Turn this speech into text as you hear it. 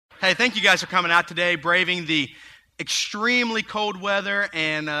Hey, thank you guys for coming out today, braving the extremely cold weather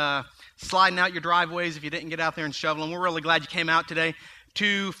and sliding out your driveways if you didn't get out there and shovel them. We're really glad you came out today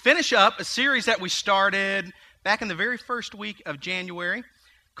to finish up a series that we started back in the very first week of January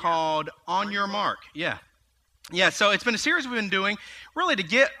called On Your Mark. Yeah, so it's been a series we've been doing really to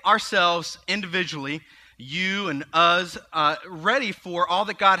get ourselves individually, you and us, ready for all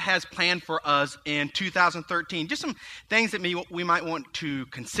that God has planned for us in 2013. Just some things that we might want to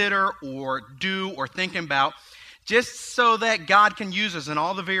consider or do or think about, just so that God can use us in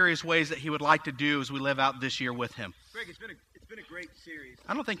all the various ways that He would like to do as we live out this year with Him. Greg, it's been a great series.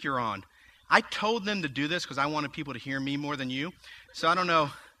 I don't think you're on. I told them to do this because I wanted people to hear me more than you. So I don't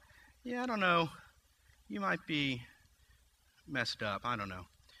know. Yeah, I don't know. You might be messed up. I don't know.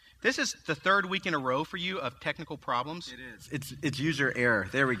 This is the third week in a row for you of technical problems. It is. It's user error.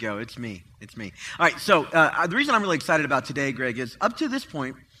 There we go. It's me. All right, so the reason I'm really excited about today, Greg, is up to this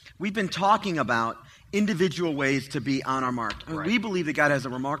point, we've been talking about individual ways to be on our mark. I mean, Right. We believe that God has a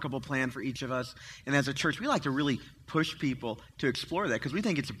remarkable plan for each of us, and as a church, we like to really push people to explore that because we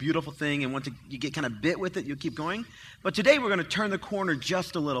think it's a beautiful thing, and once you get kind of bit with it, you'll keep going. But today, we're going to turn the corner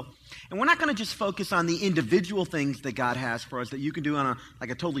just a little, and we're not going to just focus on the individual things that God has for us that you can do on a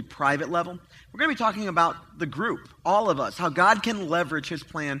totally private level. We're going to be talking about the group, all of us, how God can leverage His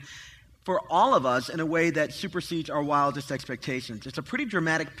plan for all of us in a way that supersedes our wildest expectations. It's a pretty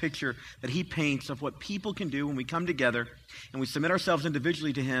dramatic picture that He paints of what people can do when we come together and we submit ourselves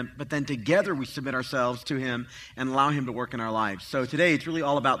individually to Him, but then together we submit ourselves to Him and allow Him to work in our lives. So today it's really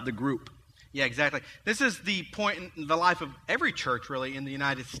all about the group. Yeah, exactly. This is the point in the life of every church, really, in the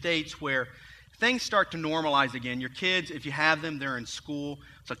United States where things start to normalize again. Your kids, if you have them, they're in school,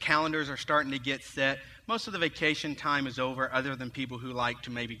 so calendars are starting to get set. Most of the vacation time is over, other than people who like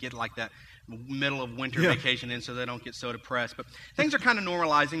to maybe get like that middle of winter vacation in so they don't get so depressed. But things are kind of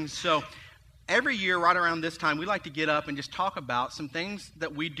normalizing. So every year, right around this time, we like to get up and just talk about some things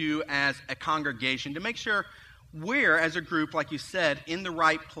that we do as a congregation to make sure we're, as a group, like you said, in the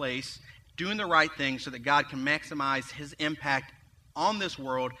right place, doing the right thing so that God can maximize His impact on this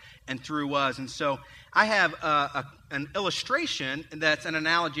world and through us. And so I have an illustration that's an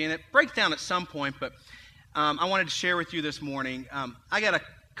analogy, and it breaks down at some point, but I wanted to share with you this morning. I got a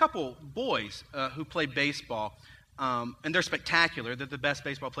couple boys who play baseball, and they're spectacular. They're the best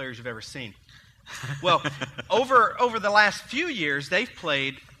baseball players you've ever seen. Well, over the last few years, they've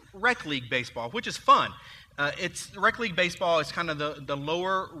played rec league baseball, which is fun. Rec league baseball is kind of the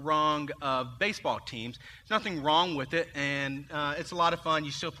lower rung of baseball teams. There's nothing wrong with it, and it's a lot of fun.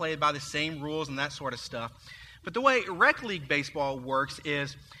 You still play it by the same rules and that sort of stuff. But the way rec league baseball works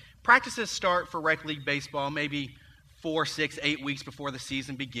is practices start for rec league baseball maybe 4, 6, 8 weeks before the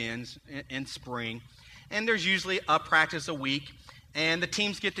season begins in spring. And there's usually a practice a week. And the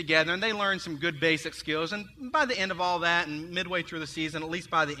teams get together and they learn some good basic skills. And by the end of all that and midway through the season, at least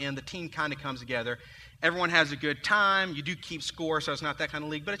by the end, the team kind of comes together. Everyone has a good time. You do keep score, so it's not that kind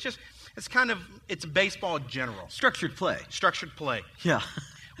of league. But it's baseball in general. Structured play. Yeah.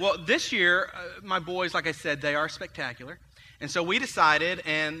 Well, this year, my boys, like I said, they are spectacular. And so we decided,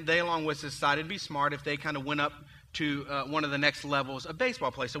 and they along with us decided, to be smart if they kind of went up to one of the next levels of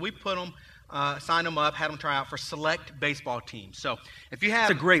baseball play. So we put them, signed them up, had them try out for select baseball teams. So if you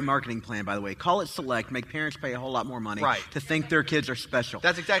have... It's a great marketing plan, by the way. Call it select, make parents pay a whole lot more money to think their kids are special.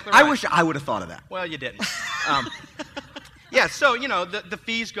 That's exactly right. I wish I would have thought of that. Well, you didn't. Yeah, so, the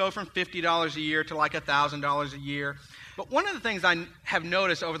fees go from $50 a year to like $1,000 a year. But one of the things I have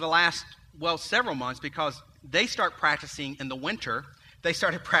noticed over the last, several months, because they start practicing in the winter, they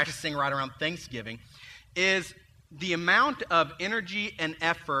started practicing right around Thanksgiving, is the amount of energy and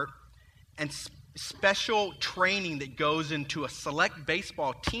effort and special training that goes into a select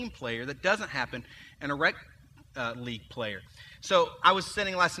baseball team player that doesn't happen in a rec league player. So I was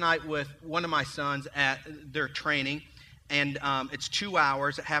sitting last night with one of my sons at their training, and it's 2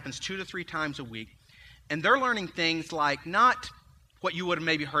 hours. It happens 2 to 3 times a week. And they're learning things like not what you would have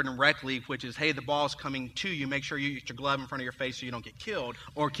maybe heard in rec league, which is, hey, the ball's coming to you. Make sure you get your glove in front of your face so you don't get killed.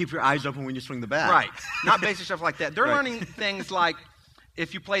 Or keep your eyes open when you swing the bat. Right. Not basic stuff like that. They're learning things like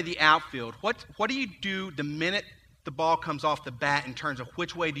if you play the outfield, what do you do the minute the ball comes off the bat in terms of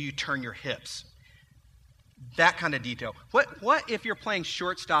which way do you turn your hips? That kind of detail. What if you're playing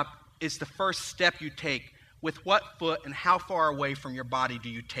shortstop is the first step you take? With what foot and how far away from your body do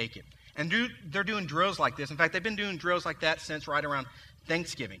you take it? And they're doing drills like this. In fact, they've been doing drills like that since right around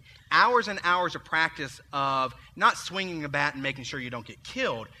Thanksgiving. Hours and hours of practice of not swinging a bat and making sure you don't get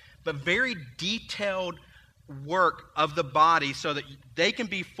killed, but very detailed work of the body so that they can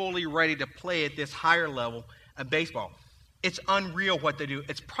be fully ready to play at this higher level of baseball. it's unreal what they do.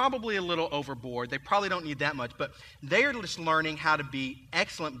 It's probably a little overboard. They probably don't need that much, but they are just learning how to be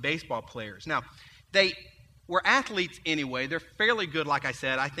excellent baseball players. Now, they were athletes anyway. They're fairly good, like I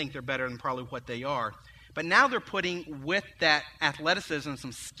said. I think they're better than probably what they are. But now they're putting with that athleticism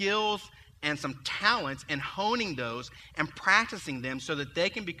some skills and some talents and honing those and practicing them so that they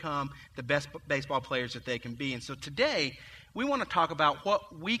can become the best baseball players that they can be. And so today, we want to talk about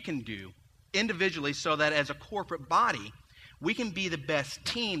what we can do individually so that as a corporate body, we can be the best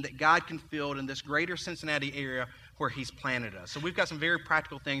team that God can field in this greater Cincinnati area where he's planted us. So we've got some very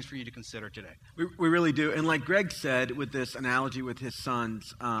practical things for you to consider today. We really do. And like Greg said with this analogy with his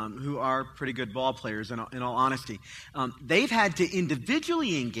sons, who are pretty good ball players in all honesty, they've had to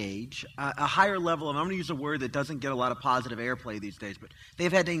individually engage a higher level of, I'm going to use a word that doesn't get a lot of positive airplay these days, but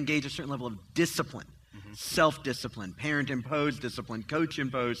they've had to engage a certain level of discipline. Self-discipline, parent-imposed discipline,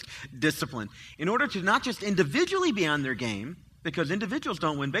 coach-imposed discipline, in order to not just individually be on their game, because individuals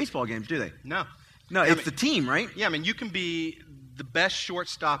don't win baseball games, do they? No, it's the team, right? Yeah, you can be the best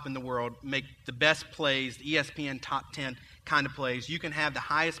shortstop in the world, make the best plays, the ESPN top 10 kind of plays. You can have the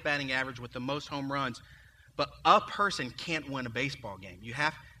highest batting average with the most home runs, but a person can't win a baseball game. You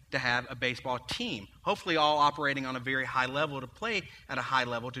have to have a baseball team, hopefully all operating on a very high level to play at a high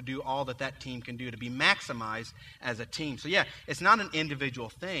level to do all that team can do to be maximized as a team. So yeah, it's not an individual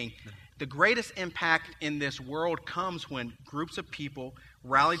thing. The greatest impact in this world comes when groups of people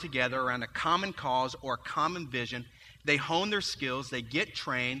rally together around a common cause or a common vision. They hone their skills, they get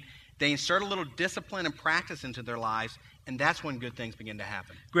trained, they insert a little discipline and practice into their lives, and that's when good things begin to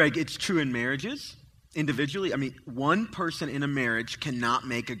happen. Greg, it's true in marriages. Individually, one person in a marriage cannot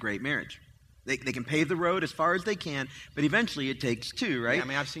make a great marriage. They can pave the road as far as they can, but eventually it takes two, right?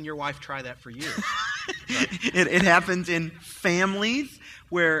 Yeah, I've seen your wife try that for years. It happens in families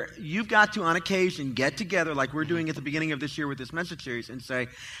where you've got to, on occasion, get together like we're doing at the beginning of this year with this message series and say,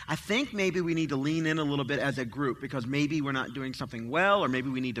 I think maybe we need to lean in a little bit as a group because maybe we're not doing something well, or maybe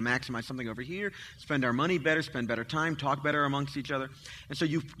we need to maximize something over here, spend our money better, spend better time, talk better amongst each other. And so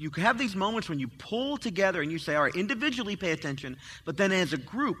you have these moments when you pull together and you say, all right, individually pay attention, but then as a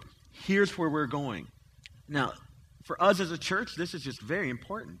group, here's where we're going. Now, for us as a church, this is just very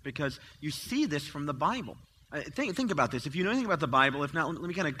important because you see this from the Bible. Think about this. If you know anything about the Bible, if not, let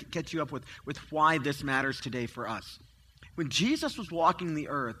me kind of catch you up with why this matters today for us. When Jesus was walking the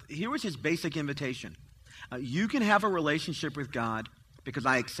earth, here was his basic invitation. You can have a relationship with God because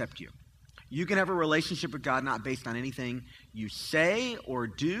I accept you. You can have a relationship with God not based on anything you say or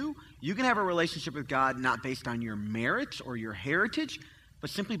do. You can have a relationship with God not based on your merits or your heritage, but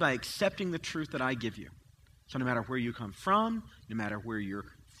simply by accepting the truth that I give you. So no matter where you come from, no matter where you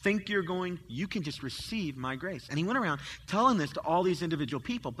think you're going, you can just receive my grace. And he went around telling this to all these individual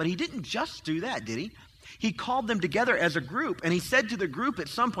people, but he didn't just do that, did he? He called them together as a group, and he said to the group at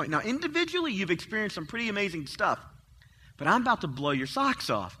some point, now individually you've experienced some pretty amazing stuff, but I'm about to blow your socks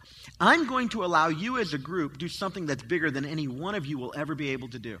off. I'm going to allow you as a group do something that's bigger than any one of you will ever be able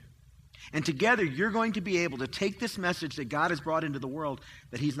to do. And together you're going to be able to take this message that God has brought into the world,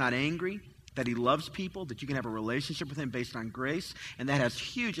 that he's not angry, that he loves people, that you can have a relationship with him based on grace, and that has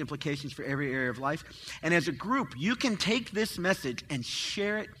huge implications for every area of life. And as a group, you can take this message and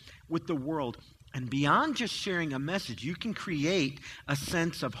share it with the world. And beyond just sharing a message, you can create a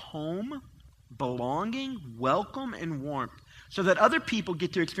sense of home, belonging, welcome, and warmth, so that other people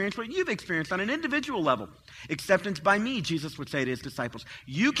get to experience what you've experienced on an individual level. Acceptance by me, Jesus would say to his disciples.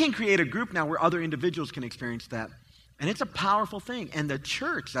 You can create a group now where other individuals can experience that. And it's a powerful thing. And the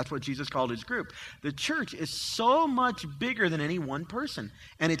church, that's what Jesus called his group. The church is so much bigger than any one person.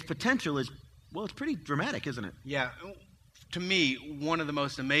 And its potential is, well, it's pretty dramatic, isn't it? Yeah. To me, one of the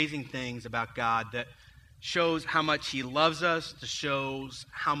most amazing things about God that shows how much he loves us, that shows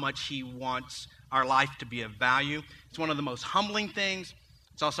how much he wants our life to be of value. It's one of the most humbling things.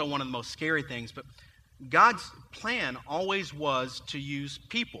 It's also one of the most scary things. But God's plan always was to use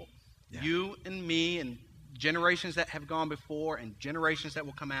people, you and me and generations that have gone before and generations that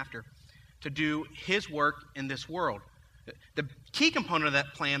will come after, to do his work in this world. The key component of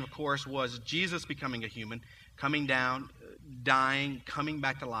that plan, of course, was Jesus becoming a human, coming down, dying, coming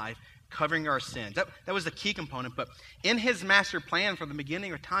back to life, covering our sins. That was the key component. But in his master plan from the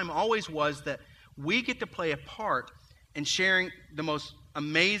beginning of time always was that we get to play a part in sharing the most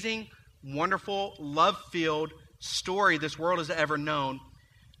amazing, wonderful, love-filled story this world has ever known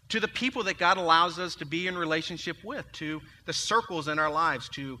to the people that God allows us to be in relationship with, to the circles in our lives,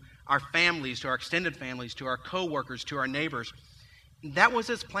 to our families, to our extended families, to our co-workers, to our neighbors. That was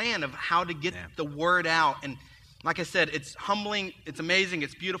his plan of how to get the word out. And like I said, it's humbling, it's amazing,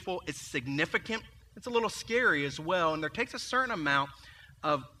 it's beautiful, it's significant it's a little scary as well. And there takes a certain amount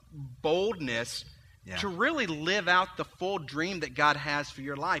of boldness to really live out the full dream that God has for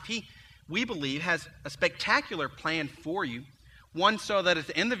your life. He, we believe, has a spectacular plan for you. One so that at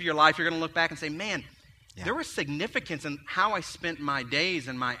the end of your life, you're going to look back and say, man, there was significance in how I spent my days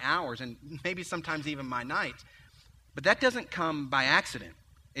and my hours and maybe sometimes even my nights. But that doesn't come by accident.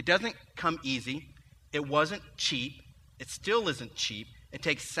 It doesn't come easy. It wasn't cheap. It still isn't cheap. It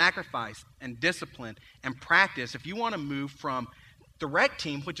takes sacrifice and discipline and practice if you want to move from the rec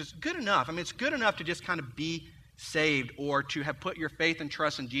team, which is good enough. I mean, it's good enough to just kind of be saved or to have put your faith and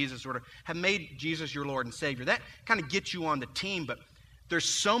trust in Jesus or to have made Jesus your Lord and Savior. That kind of gets you on the team, but there's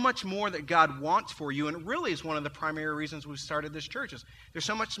so much more that God wants for you, and it really is one of the primary reasons we've started this church. Is there's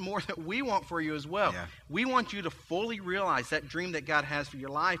so much more that we want for you as well. Yeah. We want you to fully realize that dream that God has for your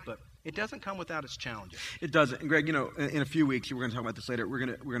life, but it doesn't come without its challenges. It doesn't. And Greg, in a few weeks, we're going to talk about this later, we're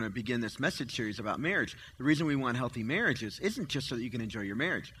going to begin this message series about marriage. The reason we want healthy marriages isn't just so that you can enjoy your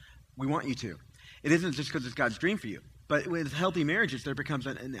marriage. We want you to. It isn't just because it's God's dream for you. But with healthy marriages, there becomes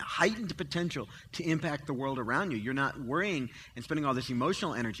a heightened potential to impact the world around you. You're not worrying and spending all this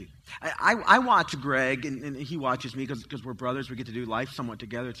emotional energy. I watch Greg, and he watches me because we're brothers. We get to do life somewhat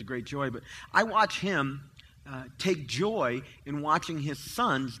together. It's a great joy. But I watch him take joy in watching his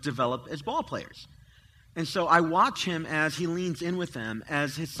sons develop as ball players. And so I watch him as he leans in with them,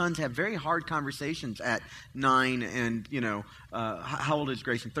 as his sons have very hard conversations at 9 and, how old is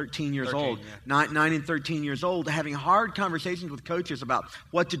Grayson? 13 years old. Yeah. 9 and 13 years old, having hard conversations with coaches about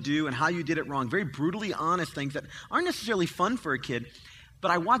what to do and how you did it wrong. Very brutally honest things that aren't necessarily fun for a kid.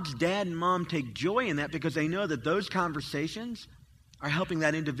 But I watch dad and mom take joy in that because they know that those conversations are helping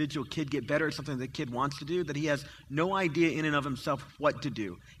that individual kid get better at something the kid wants to do, that he has no idea in and of himself what to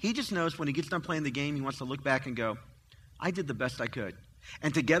do. He just knows when he gets done playing the game, he wants to look back and go, I did the best I could.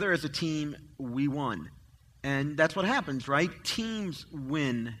 And together as a team, we won. And that's what happens, right? Teams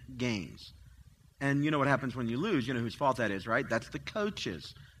win games. And you know what happens when you lose? You know whose fault that is, right? That's the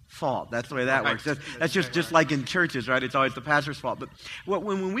coach's fault. That's the way that works. That's just like in churches, right? It's always the pastor's fault. But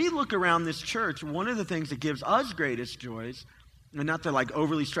when we look around this church, one of the things that gives us greatest joys, and not to like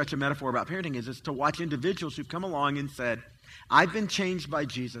overly stretch a metaphor about parenting, is to watch individuals who've come along and said, I've been changed by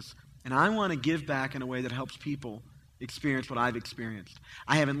Jesus, and I want to give back in a way that helps people experience what I've experienced.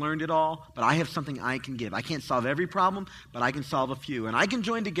 I haven't learned it all, but I have something I can give. I can't solve every problem, but I can solve a few. And I can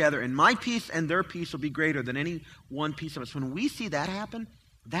join together, and my peace and their peace will be greater than any one piece of us. When we see that happen,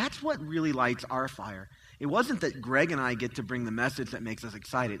 that's what really lights our fire. It wasn't that Greg and I get to bring the message that makes us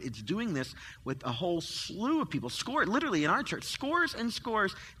excited. It's doing this with a whole slew of people. Literally in our church, scores and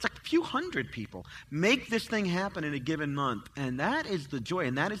scores. It's like a few hundred people make this thing happen in a given month. And that is the joy,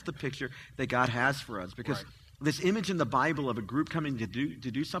 and that is the picture that God has for us. Because this image in the Bible of a group coming to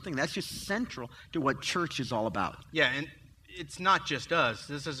do something, that's just central to what church is all about. Yeah, and it's not just us.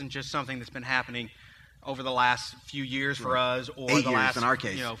 This isn't just something that's been happening over the last few years for us, or 8 the years last in our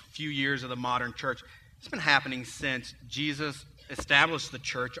case. Few years of the modern church. It's been happening since Jesus established the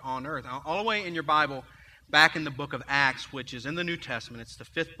church on earth. All the way in your Bible, back in the book of Acts, which is in the New Testament, it's the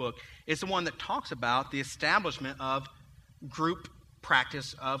 5th book, it's the one that talks about the establishment of group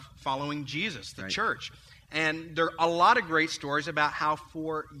practice of following Jesus, the church. And there are a lot of great stories about how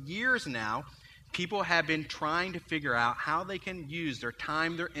for years now, people have been trying to figure out how they can use their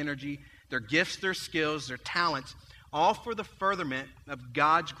time, their energy, their gifts, their skills, their talents, all for the furtherment of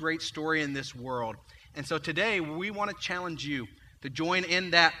God's great story in this world. And so today, we want to challenge you to join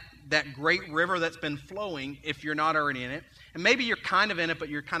in that great river that's been flowing if you're not already in it. And maybe you're kind of in it, but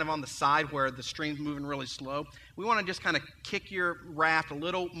you're kind of on the side where the stream's moving really slow. We want to just kind of kick your raft a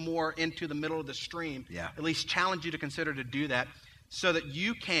little more into the middle of the stream. Yeah. At least challenge you to consider to do that so that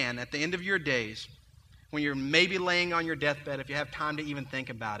you can, at the end of your days, when you're maybe laying on your deathbed, if you have time to even think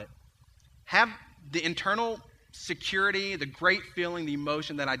about it, have the internal security, the great feeling, the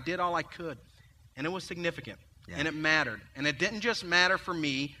emotion that I did all I could. And it was significant, and it mattered. And it didn't just matter for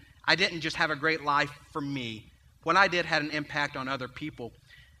me. I didn't just have a great life for me. What I did had an impact on other people,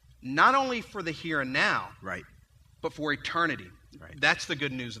 not only for the here and now, but for eternity. Right. That's the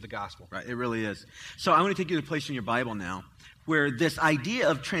good news of the gospel. Right, it really is. So I want to take you to a place in your Bible now where this idea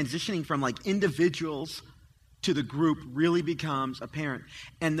of transitioning from like individuals to the group really becomes apparent.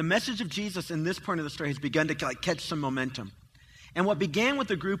 And the message of Jesus in this part of the story has begun to catch some momentum. And what began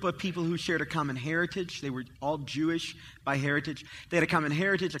with a group of people who shared a common heritage, they were all Jewish by heritage. They had a common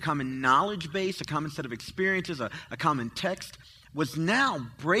heritage, a common knowledge base, a common set of experiences, a common text, was now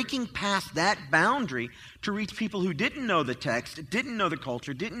breaking past that boundary to reach people who didn't know the text, didn't know the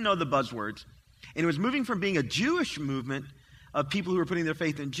culture, didn't know the buzzwords. And it was moving from being a Jewish movement, of people who are putting their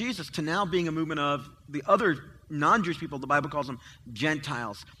faith in Jesus to now being a movement of the other non-Jewish people. The Bible calls them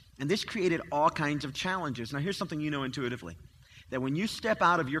Gentiles. And this created all kinds of challenges. Now, here's something you know intuitively, that when you step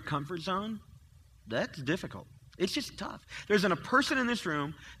out of your comfort zone, that's difficult. It's just tough. There's a person in this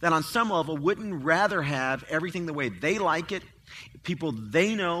room that on some level wouldn't rather have everything the way they like it, people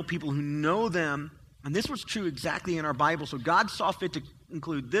they know, people who know them. And this was true exactly in our Bible. So God saw fit to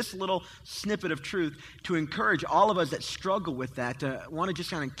include this little snippet of truth to encourage all of us that struggle with that, to want to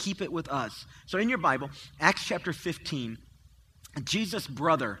just kind of keep it with us. So in your Bible, Acts chapter 15, Jesus'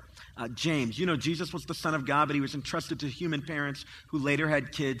 brother, James. You know, Jesus was the Son of God, but he was entrusted to human parents who later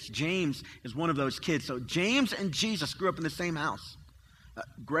had kids. James is one of those kids. So James and Jesus grew up in the same house.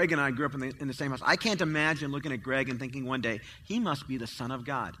 Greg and I grew up in the same house. I can't imagine looking at Greg and thinking one day, he must be the Son of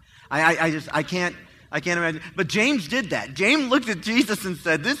God. I can't imagine. But James did that. James looked at Jesus and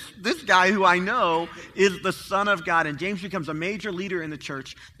said, this guy who I know is the Son of God. And James becomes a major leader in the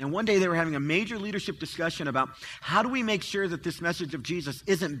church. And one day they were having a major leadership discussion about how do we make sure that this message of Jesus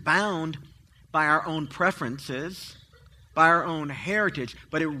isn't bound by our own preferences, by our own heritage,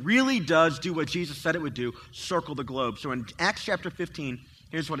 but it really does do what Jesus said it would do, circle the globe. So in Acts chapter 15,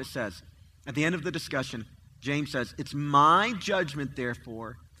 here's what it says. At the end of the discussion, James says, "It's my judgment,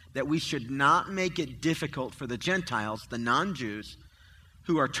 therefore, that we should not make it difficult for the Gentiles, the non-Jews,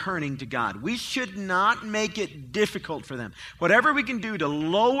 who are turning to God." We should not make it difficult for them. Whatever we can do to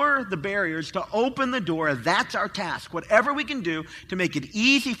lower the barriers, to open the door, that's our task. Whatever we can do to make it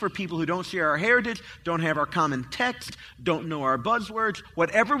easy for people who don't share our heritage, don't have our common text, don't know our buzzwords,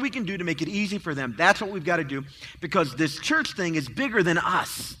 whatever we can do to make it easy for them, that's what we've got to do, because this church thing is bigger than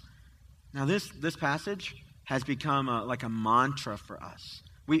us. Now this passage has become like a mantra for us.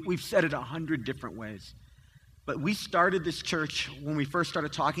 We've said it 100 different ways. But we started this church when we first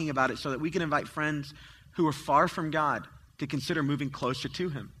started talking about it so that we can invite friends who are far from God to consider moving closer to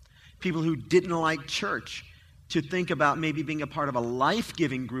Him. People who didn't like church to think about maybe being a part of a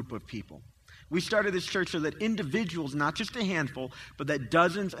life-giving group of people. We started this church so that individuals, not just a handful, but that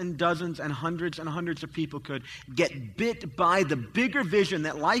dozens and dozens and hundreds of people could get bit by the bigger vision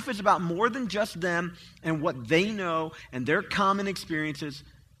that life is about more than just them and what they know and their common experiences,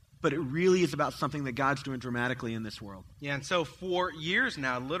 but it really is about something that God's doing dramatically in this world. Yeah, and so for years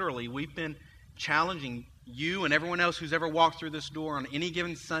now, literally, we've been challenging you and everyone else who's ever walked through this door on any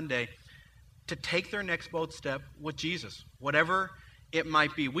given Sunday to take their next bold step with Jesus, whatever it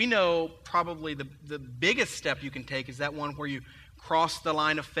might be. We know probably the biggest step you can take is that one where you cross the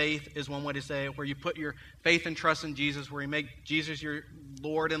line of faith, is one way to say it, where you put your faith and trust in Jesus, where you make Jesus your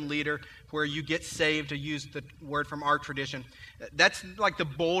Lord and leader, where you get saved, to use the word from our tradition. That's like the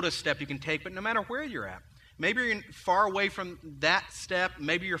boldest step you can take, but no matter where you're at. Maybe you're far away from that step,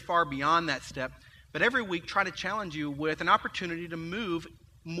 maybe you're far beyond that step, but every week try to challenge you with an opportunity to move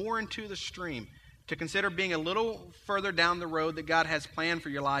more into the stream, to consider being a little further down the road that God has planned for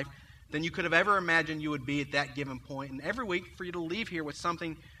your life than you could have ever imagined you would be at that given point. And every week for you to leave here with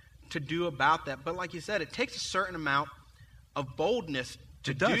something to do about that. But like you said, it takes a certain amount of boldness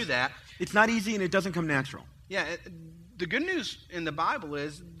to do that. It's not easy and it doesn't come natural. Yeah, the good news in the Bible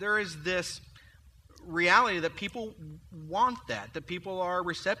is there is this reality that people want that people are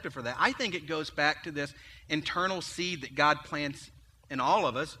receptive for that. I think it goes back to this internal seed that God plants in all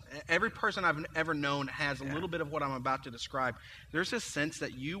of us. Every person I've ever known has a little bit of what I'm about to describe. There's a sense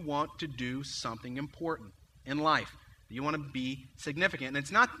that you want to do something important in life. You want to be significant. And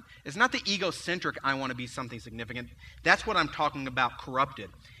it's not the egocentric, I want to be something significant. That's what I'm talking about, corrupted.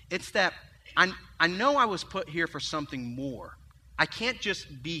 It's that I know I was put here for something more. I can't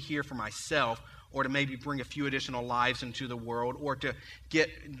just be here for myself, or to maybe bring a few additional lives into the world, or to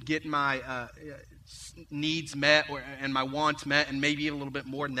get my needs met and my wants met, and maybe even a little bit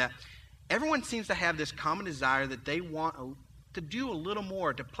more than that. Everyone seems to have this common desire that they want to do a little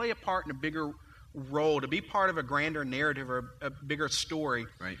more, to play a part in a bigger role, to be part of a grander narrative or a bigger story,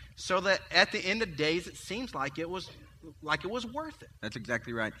 right? So that at the end of days, it seems like it was worth it. That's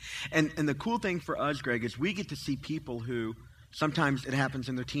exactly right. And the cool thing for us, Greg, is we get to see people who sometimes it happens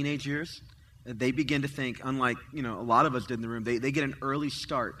in their teenage years. They begin to think, unlike a lot of us did in the room, they get an early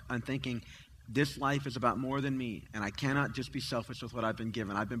start on thinking, this life is about more than me, and I cannot just be selfish with what I've been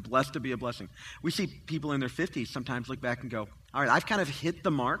given. I've been blessed to be a blessing. We see people in their 50s sometimes look back and go, all right, I've kind of hit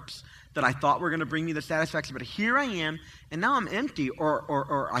the marks that I thought were going to bring me the satisfaction, but here I am, and now I'm empty.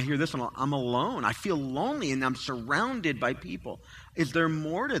 Or I hear this one, I'm alone. I feel lonely, and I'm surrounded by people. Is there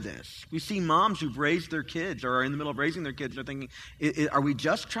more to this? We see moms who've raised their kids or are in the middle of raising their kids. They're thinking, are we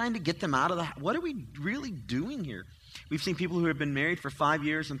just trying to get them out of the house? What are we really doing here? We've seen people who have been married for 5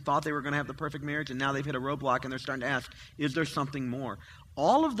 years and thought they were going to have the perfect marriage, and now they've hit a roadblock and they're starting to ask, is there something more?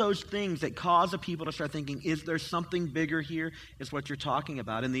 All of those things that cause a people to start thinking, is there something bigger here, is what you're talking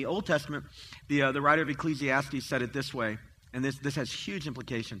about. In the Old Testament, the writer of Ecclesiastes said it this way, and this has huge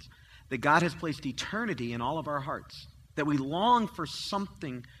implications, that God has placed eternity in all of our hearts, that we long for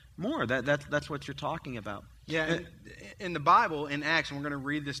something more. That's what you're talking about. Yeah, in the Bible, in Acts, and we're going to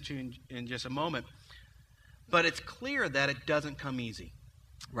read this to you in just a moment, but it's clear that it doesn't come easy.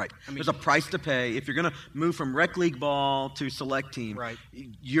 Right. There's a price to pay. If you're going to move from rec league ball to select team, right,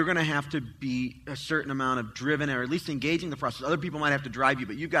 you're going to have to be a certain amount of driven, or at least engaging the process. Other people might have to drive you,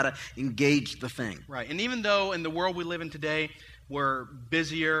 but you've got to engage the thing. Right. And even though in the world we live in today, we're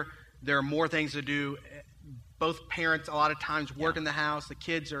busier, there are more things to do, both parents a lot of times work in the house, the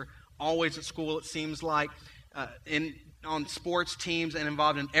kids are always at school, it seems like, on sports teams and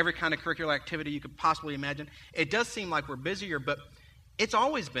involved in every kind of curricular activity you could possibly imagine. It does seem like we're busier, but it's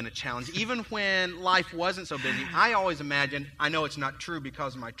always been a challenge. Even when life wasn't so busy, I always imagined, I know it's not true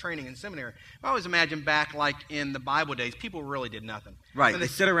because of my training in seminary, but I always imagined back like in the Bible days, people really did nothing. Right. They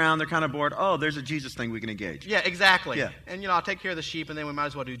sit around, they're kind of bored. Oh, there's a Jesus thing we can engage. Yeah, exactly. Yeah. And, I'll take care of the sheep, and then we might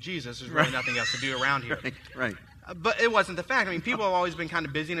as well do Jesus. There's really nothing else to do around here. Right. But it wasn't the fact. People have always been kind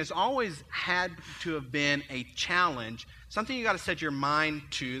of busy, and it's always had to have been a challenge, something you got to set your mind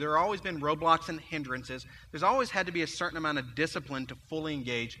to. There have always been roadblocks and hindrances. There's always had to be a certain amount of discipline to fully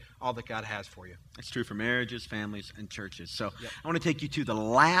engage all that God has for you. It's true for marriages, families, and churches. So I want to take you to the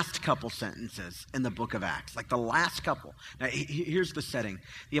last couple sentences in the book of Acts, like the last couple. Now, here's the setting.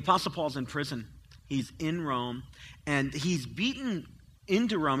 The Apostle Paul's in prison. He's in Rome, and he's beaten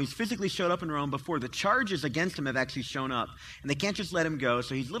into Rome. He's physically showed up in Rome before the charges against him have actually shown up. And they can't just let him go,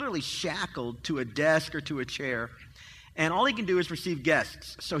 so he's literally shackled to a desk or to a chair. And all he can do is receive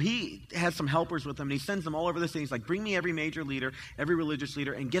guests. So he has some helpers with him, and he sends them all over the city. He's like, bring me every major leader, every religious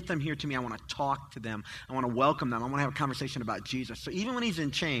leader, and get them here to me. I want to talk to them. I want to welcome them. I want to have a conversation about Jesus. So even when he's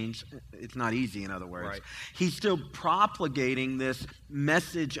in chains, it's not easy, in other words, right, he's still propagating this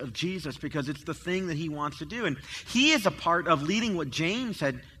message of Jesus because it's the thing that he wants to do. And he is a part of leading what James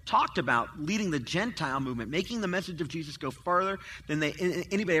had talked about, leading the Gentile movement, making the message of Jesus go farther than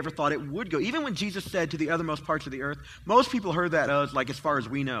anybody ever thought it would go. Even when Jesus said to the othermost parts of the earth, most people heard that as like as far as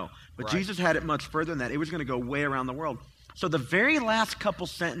we know. But right, Jesus had it much further than that. It was going to go way around the world. So the very last couple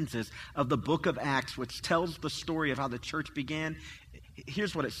sentences of the book of Acts, which tells the story of how the church began,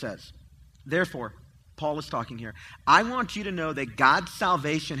 here's what it says. Therefore, Paul is talking here, I want you to know that God's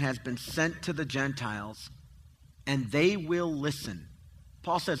salvation has been sent to the Gentiles, and they will listen.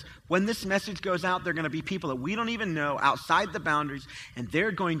 Paul says, when this message goes out, there are going to be people that we don't even know outside the boundaries, and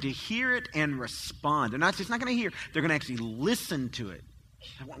they're going to hear it and respond. They're not just not going to hear, they're going to actually listen to it.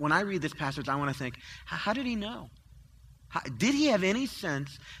 When I read this passage, I want to think, how did he know? Did he have any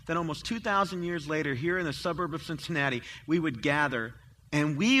sense that almost 2,000 years later, here in the suburb of Cincinnati, we would gather,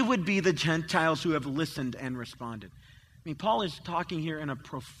 and we would be the Gentiles who have listened and responded? Paul is talking here in a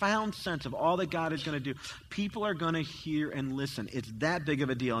profound sense of all that God is going to do. People are going to hear and listen. It's that big of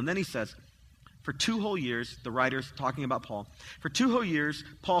a deal. And then he says, for 2 whole years, the writer's talking about Paul, for 2 whole years,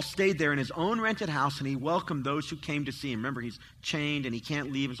 Paul stayed there in his own rented house, and he welcomed those who came to see him. Remember, he's chained, and he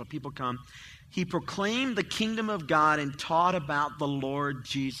can't leave, and so people come. He proclaimed the kingdom of God and taught about the Lord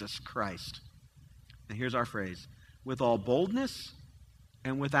Jesus Christ. And here's our phrase, with all boldness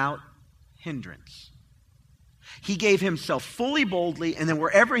and without hindrance. He gave himself fully boldly, and then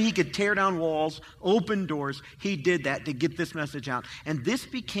wherever he could tear down walls, open doors, he did that to get this message out. And this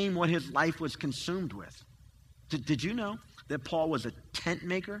became what his life was consumed with. Did you know that Paul was a tent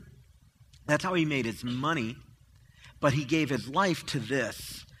maker? That's how he made his money, but he gave his life to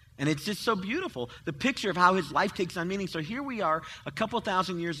this. And it's just so beautiful, the picture of how his life takes on meaning. So here we are, a couple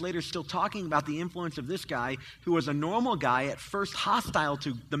thousand years later, still talking about the influence of this guy who was a normal guy, at first hostile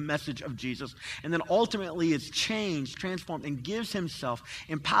to the message of Jesus, and then ultimately is changed, transformed, and gives himself,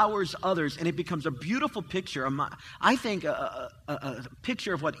 empowers others, and it becomes a beautiful picture, I think a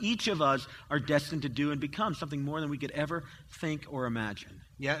picture of what each of us are destined to do and become, something more than we could ever think or imagine.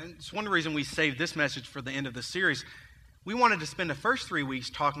 Yeah, and it's one reason we saved this message for the end of the series. We wanted to spend the first 3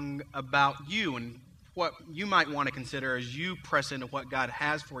 weeks talking about you and what you might want to consider as you press into what God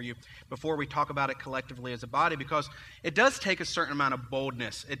has for you before we talk about it collectively as a body, because it does take a certain amount of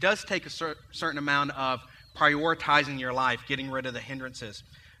boldness. It does take a certain amount of prioritizing your life, getting rid of the hindrances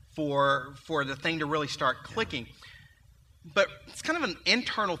for the thing to really start clicking. But it's kind of an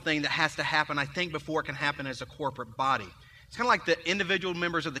internal thing that has to happen, I think, before it can happen as a corporate body. It's kind of like the individual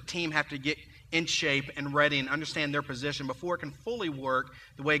members of the team have to get in shape and ready and understand their position before it can fully work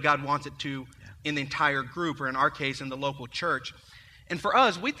the way God wants it to in the entire group, or in our case, in the local church. And for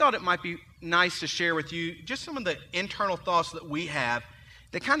us, we thought it might be nice to share with you just some of the internal thoughts that we have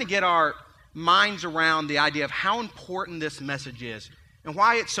that kind of get our minds around the idea of how important this message is and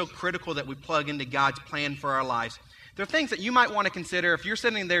why it's so critical that we plug into God's plan for our lives. There are things that you might want to consider if you're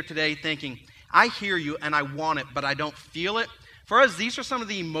sitting there today thinking, I hear you and I want it, but I don't feel it. For us, these are some of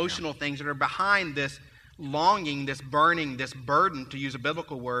the emotional things that are behind this longing, this burning, this burden, to use a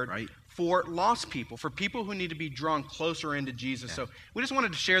biblical word, for lost people, for people who need to be drawn closer into Jesus. So we just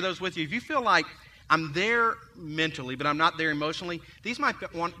wanted to share those with you. If you feel like I'm there mentally, but I'm not there emotionally, these might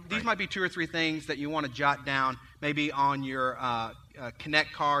be 2 or 3 things that you want to jot down, maybe on your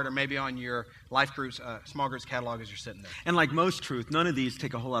Connect card, or maybe on your Life Groups, small groups catalog as you're sitting there. And like most truth, none of these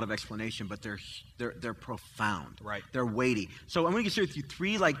take a whole lot of explanation, but they're profound. Right. They're weighty. So I'm going to share with you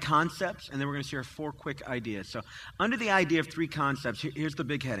 3 concepts, and then we're going to share 4 quick ideas. So under the idea of 3 concepts, here's the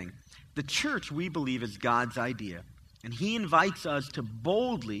big heading. The church, we believe, is God's idea, and he invites us to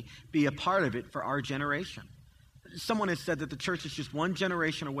boldly be a part of it for our generation. Someone has said that the church is just one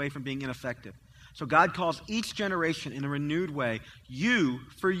generation away from being ineffective. So God calls each generation in a renewed way. You,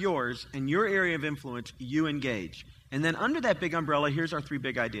 for yours, and your area of influence, you engage. And then under that big umbrella, here's our 3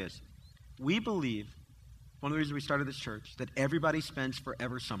 big ideas. We believe, one of the reasons we started this church, that everybody spends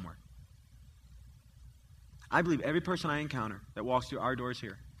forever somewhere. I believe every person I encounter that walks through our doors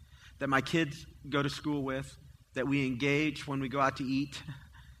here, that my kids go to school with, that we engage when we go out to eat,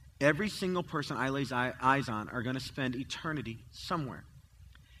 every single person I lay eyes on are going to spend eternity somewhere.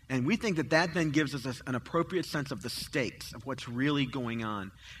 And we think that then gives us an appropriate sense of the stakes of what's really going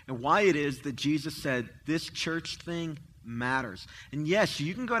on and why it is that Jesus said this church thing matters. And yes,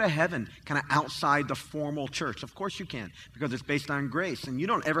 you can go to heaven kind of outside the formal church. Of course you can, because it's based on grace. And you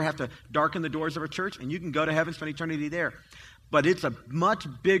don't ever have to darken the doors of a church, and you can go to heaven, spend eternity there. But it's a much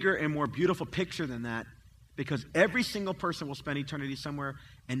bigger and more beautiful picture than that, because every single person will spend eternity somewhere,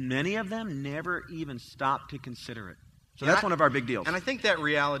 and many of them never even stop to consider it. So that's one of our big deals. And I think that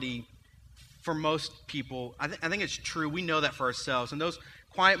reality, for most people, I think it's true. We know that for ourselves. And those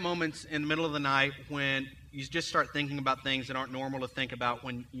quiet moments in the middle of the night when you just start thinking about things that aren't normal to think about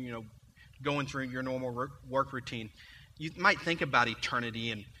when, going through your normal work routine, you might think about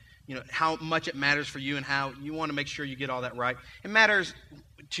eternity and, how much it matters for you and how you want to make sure you get all that right. It matters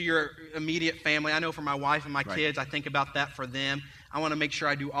to your immediate family. I know for my wife and my kids, I think about that for them. I want to make sure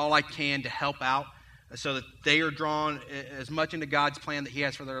I do all I can to help out, so that they are drawn as much into God's plan that he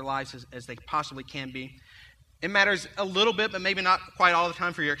has for their lives as they possibly can be. It matters a little bit, but maybe not quite all the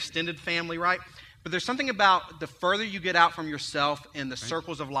time, for your extended family, right? But there's something about the further you get out from yourself in the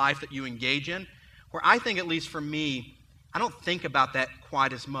circles of life that you engage in, where I think, at least for me, I don't think about that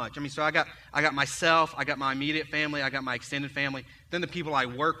quite as much. I mean, so I got myself, I got my immediate family, I got my extended family, then the people I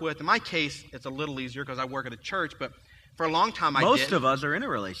work with. In my case, it's a little easier because I work at a church, but for a long time, Most of us are in a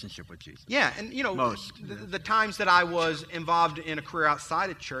relationship with Jesus. Yeah, and the times that I was involved in a career outside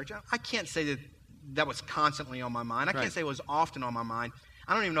of church, I can't say that was constantly on my mind. I can't say it was often on my mind.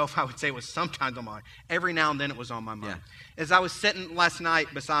 I don't even know if I would say it was sometimes on my mind. Every now and then it was on my mind. Yeah. As I was sitting last night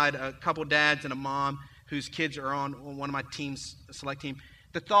beside a couple dads and a mom whose kids are on one of my team's select team,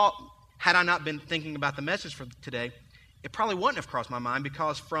 the thought, had I not been thinking about the message for today, it probably wouldn't have crossed my mind,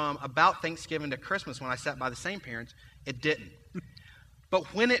 because from about Thanksgiving to Christmas, when I sat by the same parents, it didn't.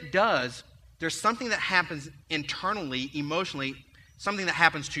 But when it does, there's something that happens internally, emotionally, something that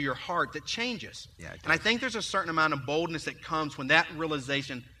happens to your heart that changes. Yeah, and I think there's a certain amount of boldness that comes when that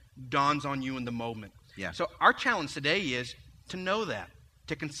realization dawns on you in the moment. Yeah. So our challenge today is to know that,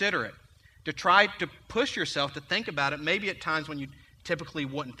 to consider it, to try to push yourself to think about it, maybe at times when you typically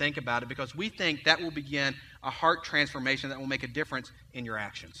wouldn't think about it, because we think that will begin a heart transformation that will make a difference in your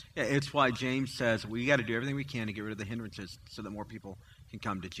actions. Yeah, it's why James says we got to do everything we can to get rid of the hindrances so that more people can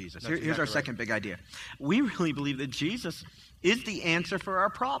come to Jesus. Here's our second big idea. We really believe that Jesus is the answer for our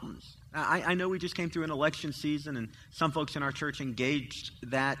problems. I know we just came through an election season, and some folks in our church engaged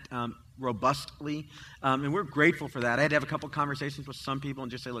that robustly, and we're grateful for that. I had to have a couple conversations with some people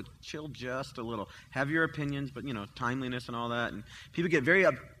and just say, look, chill just a little. Have your opinions, but, timeliness and all that. And people get very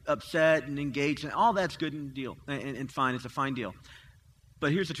upset and engaged, and all that's good and fine. It's a fine deal.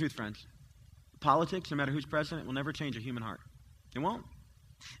 But here's the truth, friends. Politics, no matter who's president, will never change a human heart. It won't.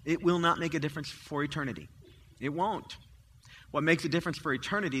 It will not make a difference for eternity. It won't. What makes a difference for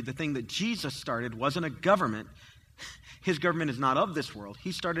eternity, the thing that Jesus started, wasn't a government. His government is not of this world.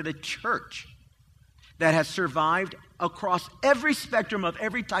 He started a church that has survived across every spectrum of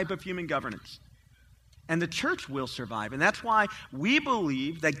every type of human governance. And the church will survive. And that's why we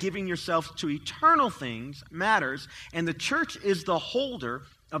believe that giving yourself to eternal things matters. And the church is the holder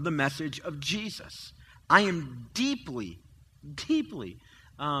of the message of Jesus. I am deeply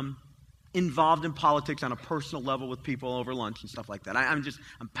involved in politics on a personal level with people over lunch and stuff like that. I'm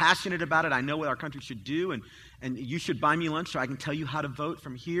passionate about it. I know what our country should do, and you should buy me lunch so I can tell you how to vote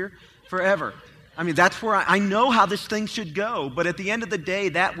from here forever. I mean, that's where I know how this thing should go, but at the end of the day,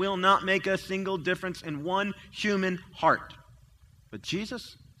 that will not make a single difference in one human heart. But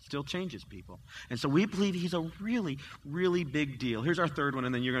Jesus still changes people. And so we believe he's a really, really big deal. Here's our third one,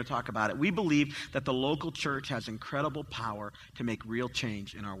 and then you're going to talk about it. We believe that the local church has incredible power to make real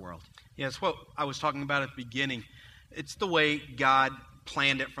change in our world. Yeah, it's what I was talking about at the beginning. It's the way God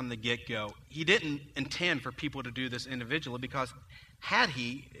planned it from the get-go. He didn't intend for people to do this individually, because had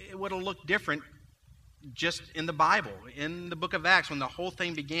he, it would have looked different just in the Bible. In the book of Acts, when the whole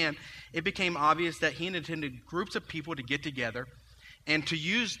thing began, it became obvious that he intended groups of people to get together and to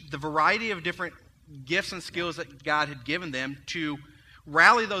use the variety of different gifts and skills that God had given them to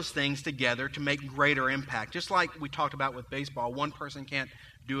rally those things together to make greater impact. Just like we talked about with baseball, one person can't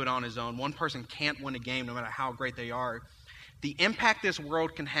do it on his own. One person can't win a game no matter how great they are. The impact this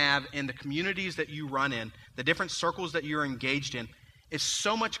world can have in the communities that you run in, the different circles that you're engaged in, is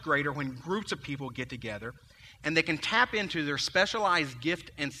so much greater when groups of people get together and they can tap into their specialized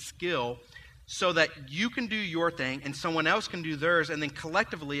gift and skill so that you can do your thing and someone else can do theirs, and then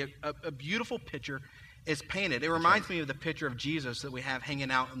collectively a beautiful picture is painted. It reminds me of the picture of Jesus that we have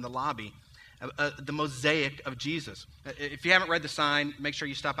hanging out in the lobby, the mosaic of Jesus. If you haven't read the sign, make sure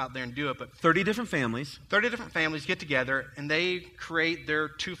you stop out there and do it. But 30 different families. 30 different families get together, and they create their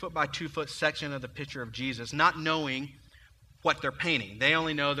 2-foot by 2-foot section of the picture of Jesus, not knowing what they're painting. They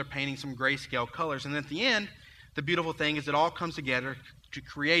only know they're painting some grayscale colors. And at the end, the beautiful thing is it all comes together to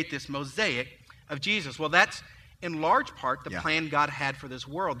create this mosaic of Jesus. Well, that's in large part the plan God had for this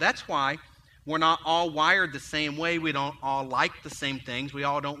world. That's why we're not all wired the same way. We don't all like the same things. We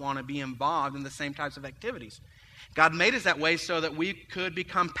all don't want to be involved in the same types of activities. God made us that way so that we could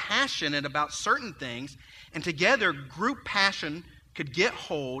become passionate about certain things, and together group passion could get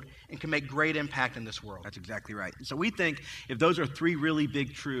hold and can make great impact in this world. That's exactly right. So we think if those are 3 really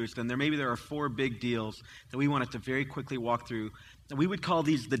big truths, then there are 4 big deals that we want us to very quickly walk through. And we would call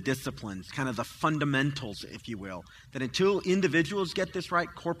these the disciplines, kind of the fundamentals, if you will. That until individuals get this right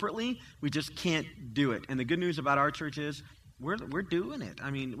corporately, we just can't do it. And the good news about our church is we're doing it.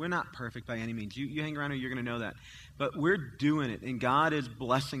 I mean, we're not perfect by any means. You hang around here, you're going to know that. But we're doing it, and God is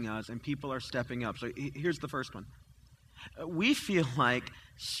blessing us, and people are stepping up. So here's the first one. We feel like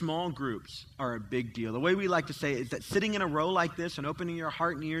small groups are a big deal. The way we like to say it is that sitting in a row like this and opening your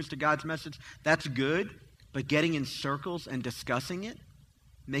heart and ears to God's message, that's good. But getting in circles and discussing it,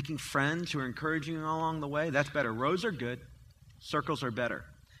 making friends who are encouraging you along the way, that's better. Rows are good. Circles are better.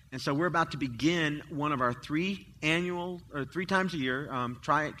 And so we're about to begin one of our 3 times a year,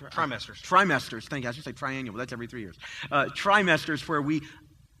 trimesters. Trimesters. Thank you. I should say triannual, but that's every 3 years. Trimesters where we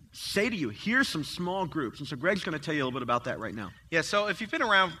say to you, here's some small groups. And so Greg's going to tell you a little bit about that right now. Yeah, so if you've been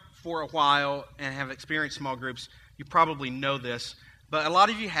around for a while and have experienced small groups, you probably know this. But a lot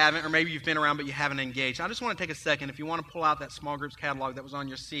of you haven't, or maybe you've been around but you haven't engaged. I just want to take a second, if you want to pull out that small groups catalog that was on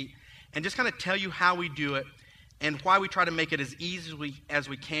your seat, and just kind of tell you how we do it and why we try to make it as easy as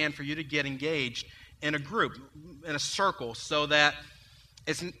we can for you to get engaged in a group, in a circle, so that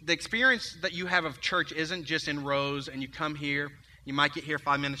the experience that you have of church isn't just in rows and you come here. You might get here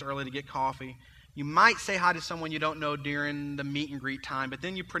 5 minutes early to get coffee. You might say hi to someone you don't know during the meet and greet time, but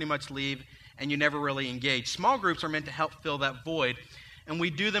then you pretty much leave and you never really engage. Small groups are meant to help fill that void, and we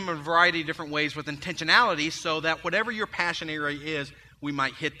do them in a variety of different ways with intentionality so that whatever your passion area is, we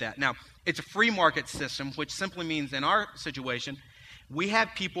might hit that. Now, it's a free market system, which simply means in our situation, we have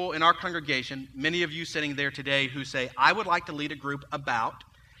people in our congregation, many of you sitting there today, who say, I would like to lead a group about.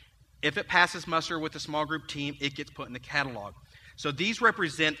 If it passes muster with the small group team, it gets put in the catalog. So these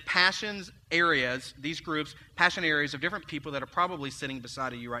represent passion areas of different people that are probably sitting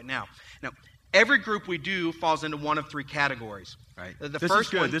beside of you right now. Now, every group we do falls into one of 3 categories. Right.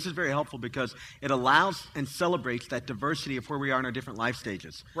 This is very helpful because it allows and celebrates that diversity of where we are in our different life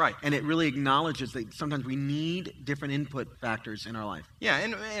stages. Right. And it really acknowledges that sometimes we need different input factors in our life. Yeah,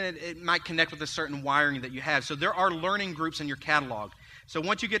 and it might connect with a certain wiring that you have. So there are learning groups in your catalog. So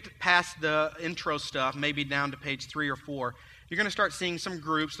once you get past the intro stuff, maybe down to page 3 or 4, you're going to start seeing some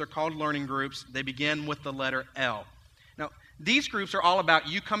groups. They're called learning groups. They begin with the letter L. Now, these groups are all about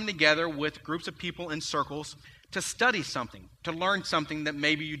you coming together with groups of people in circles to study something, to learn something that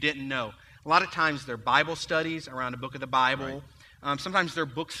maybe you didn't know. A lot of times they're Bible studies around a book of the Bible. Sometimes they're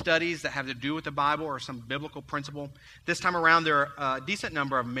book studies that have to do with the Bible or some biblical principle. This time around, there are a decent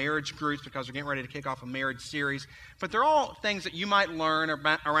number of marriage groups because we're getting ready to kick off a marriage series. But they're all things that you might learn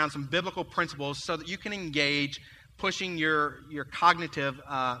around some biblical principles so that you can engage pushing your cognitive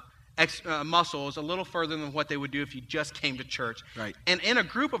muscles a little further than what they would do if you just came to church. Right. And in a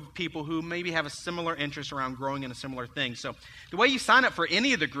group of people who maybe have a similar interest around growing in a similar thing. So the way you sign up for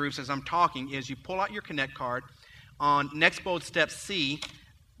any of the groups as I'm talking is you pull out your Connect card. On Next Bold Step C,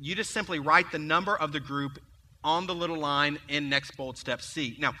 you just simply write the number of the group on the little line in Next Bold Step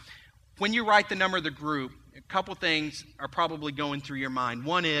C. Now, when you write the number of the group, a couple things are probably going through your mind.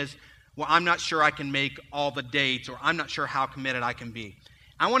 One is, well, I'm not sure I can make all the dates, or I'm not sure how committed I can be.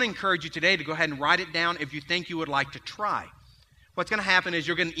 I want to encourage you today to go ahead and write it down if you think you would like to try. What's going to happen is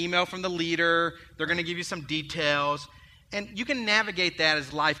you're going to email from the leader. They're going to give you some details. And you can navigate that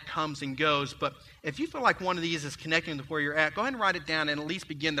as life comes and goes. But if you feel like one of these is connecting to where you're at, go ahead and write it down and at least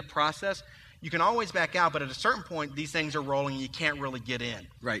begin the process. You can always back out, but at a certain point, these things are rolling and you can't really get in.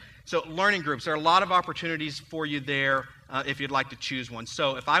 Right. So learning groups, there are a lot of opportunities for you there if you'd like to choose one.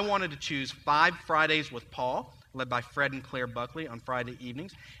 So if I wanted to choose 5 Fridays with Paul, led by Fred and Claire Buckley on Friday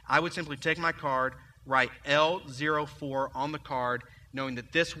evenings, I would simply take my card, write L04 on the card, knowing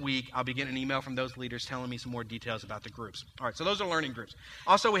that this week I'll be getting an email from those leaders telling me some more details about the groups. All right, so those are learning groups.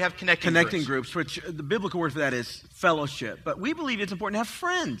 Also, we have connecting groups, which the biblical word for that is fellowship. But we believe it's important to have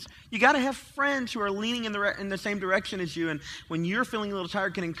friends. You got to have friends who are leaning in the same direction as you. And when you're feeling a little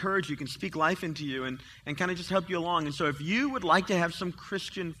tired, can encourage you, can speak life into you, and kind of just help you along. And so if you would like to have some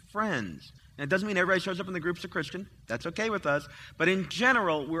Christian friends, and it doesn't mean everybody shows up in the groups a Christian. That's okay with us. But in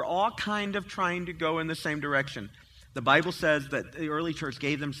general, we're all kind of trying to go in the same direction. The Bible says that the early church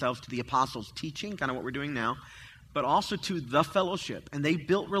gave themselves to the apostles' teaching, kind of what we're doing now, but also to the fellowship. And they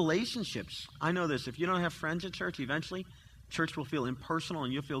built relationships. I know this. If you don't have friends at church, eventually, church will feel impersonal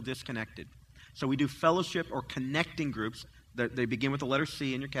and you'll feel disconnected. So we do fellowship or connecting groups. They begin with the letter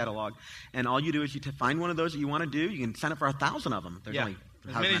C in your catalog. And all you do is you find one of those that you want to do. You can sign up for 1,000 of them. There's only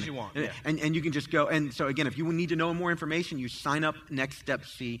as many as you want. Yeah. And you can just go. And so, again, if you need to know more information, you sign up Next Step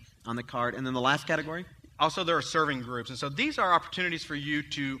C on the card. And then the last category? Also, there are serving groups. And so these are opportunities for you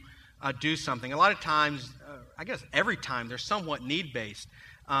to do something. A lot of times, I guess every time, they're somewhat need-based.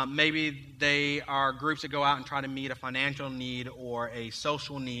 Maybe they are groups that go out and try to meet a financial need or a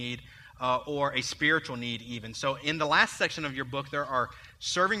social need or a spiritual need even. So in the last section of your book, there are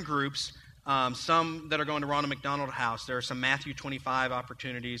serving groups, some that are going to Ronald McDonald House. There are some Matthew 25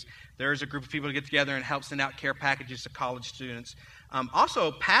 opportunities. There's a group of people to get together and help send out care packages to college students.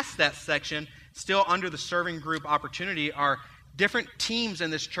 Also, past that section, still under the serving group opportunity, are different teams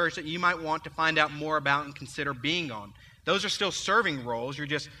in this church that you might want to find out more about and consider being on. Those are still serving roles. You're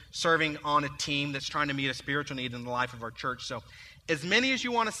just serving on a team that's trying to meet a spiritual need in the life of our church. So as many as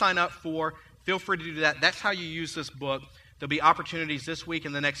you want to sign up for, feel free to do that. That's how you use this book. There'll be opportunities this week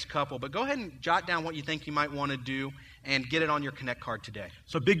and the next couple. But go ahead and jot down what you think you might want to do and get it on your Connect card today.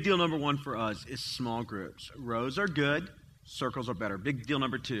 So big deal number 1 for us is small groups. Rows are good. Circles are better. Big deal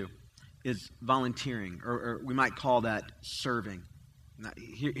number 2 is volunteering, or we might call that serving. Now,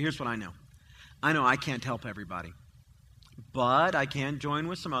 here's what I know. I know I can't help everybody, but I can join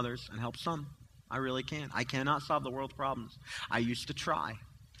with some others and help some. I really can. I cannot solve the world's problems. I used to try.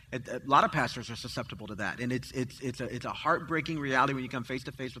 A lot of pastors are susceptible to that, and it's a heartbreaking reality when you come face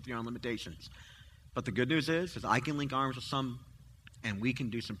to face with your own limitations. But the good news is I can link arms with some, and we can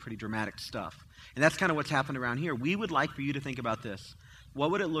do some pretty dramatic stuff. And that's kind of what's happened around here. We would like for you to think about this.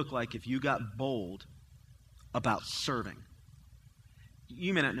 What would it look like if you got bold about serving?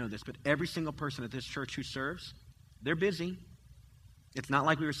 You may not know this, but every single person at this church who serves, they're busy. It's not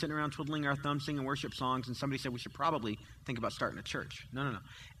like we were sitting around twiddling our thumbs singing worship songs and somebody said we should probably think about starting a church. No.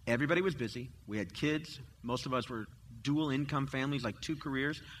 Everybody was busy. We had kids. Most of us were dual income families, like 2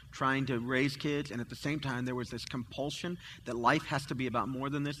 careers, trying to raise kids. And at the same time, there was this compulsion that life has to be about more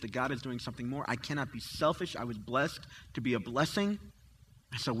than this, that God is doing something more. I cannot be selfish. I was blessed to be a blessing.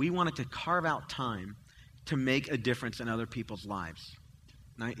 So we wanted to carve out time to make a difference in other people's lives.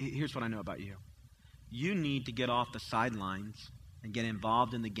 Now, here's what I know about you. You need to get off the sidelines and get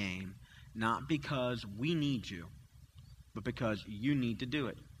involved in the game, not because we need you, but because you need to do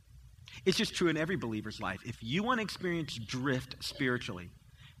it. It's just true in every believer's life. If you want to experience drift spiritually,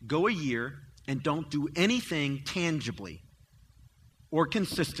 go a year and don't do anything tangibly or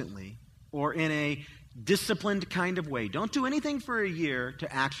consistently or in a disciplined kind of way. Don't do anything for a year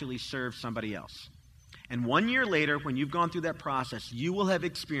to actually serve somebody else. And 1 year later, when you've gone through that process, you will have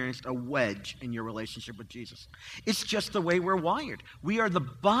experienced a wedge in your relationship with Jesus. It's just the way we're wired. We are the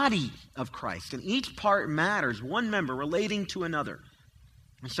body of Christ, and each part matters, one member relating to another.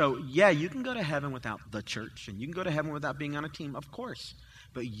 And so, yeah, you can go to heaven without the church, and you can go to heaven without being on a team, of course.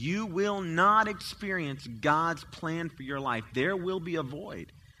 But you will not experience God's plan for your life. There will be a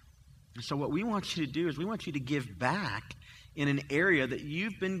void. And so what we want you to do is we want you to give back in an area that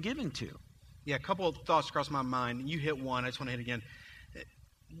you've been given to. Yeah, a couple of thoughts crossed my mind. You hit one. I just want to hit again.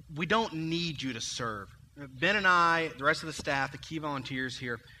 We don't need you to serve. Ben and I, the rest of the staff, the key volunteers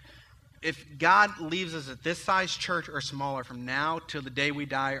here, if God leaves us at this size church or smaller from now till the day we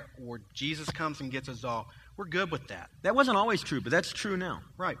die or Jesus comes and gets us all, we're good with that. That wasn't always true, but that's true now.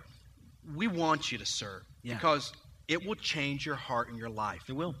 Right. We want you to serve because it will change your heart and your life.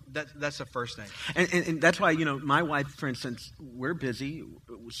 It will. That's the first thing. And that's why, my wife, for instance, we're busy.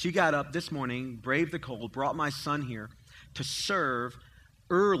 She got up this morning, braved the cold, brought my son here to serve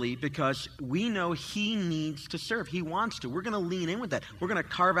early because we know he needs to serve. He wants to. We're going to lean in with that. We're going to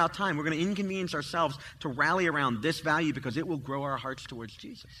carve out time. We're going to inconvenience ourselves to rally around this value because it will grow our hearts towards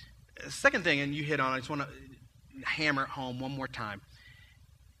Jesus. Second thing, and you hit on it, I just want to hammer it home one more time.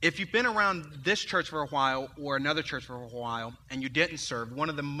 If you've been around this church for a while or another church for a while and you didn't serve, one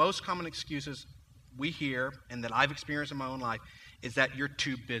of the most common excuses we hear and that I've experienced in my own life is that you're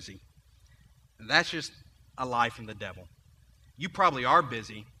too busy. And that's just a lie from the devil. You probably are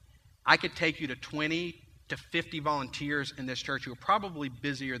busy. I could take you to 20 to 50 volunteers in this church who are probably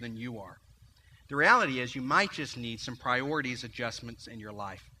busier than you are. The reality is you might just need some priorities adjustments in your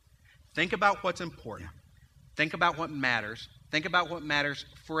life. Think about what's important. Think about what matters. Think about what matters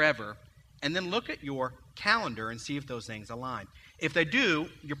forever. And then look at your calendar and see if those things align. If they do,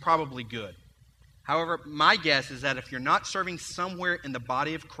 you're probably good. However, my guess is that if you're not serving somewhere in the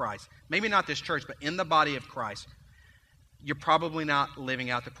body of Christ, maybe not this church, but in the body of Christ, you're probably not living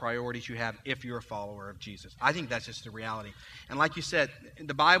out the priorities you have if you're a follower of Jesus. I think that's just the reality. And like you said,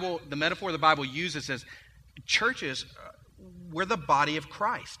 the Bible, the metaphor the Bible uses is churches, we're the body of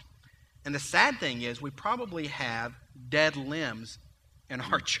Christ. And the sad thing is we probably have dead limbs in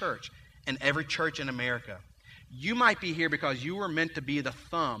our church and every church in America. You might be here because you were meant to be the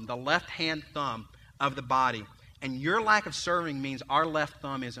thumb, the left-hand thumb of the body. And your lack of serving means our left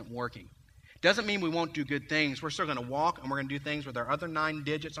thumb isn't working. Doesn't mean we won't do good things. We're still going to walk and we're going to do things with our other 9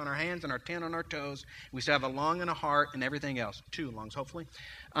 digits on our hands and our 10 on our toes. We still have a lung and a heart and everything else. 2 lungs, hopefully.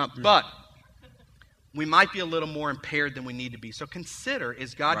 But we might be a little more impaired than we need to be. So consider,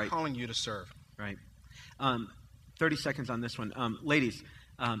 is God calling you to serve? Right. 30 seconds on this one. Ladies,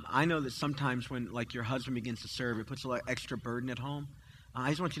 I know that sometimes when your husband begins to serve, it puts a lot extra burden at home. I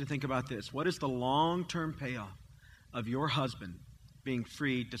just want you to think about this. What is the long-term payoff of your husband being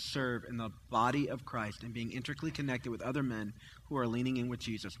free to serve in the body of Christ and being intricately connected with other men who are leaning in with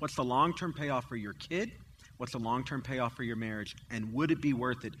Jesus? What's the long-term payoff for your kid? What's the long-term payoff for your marriage? And would it be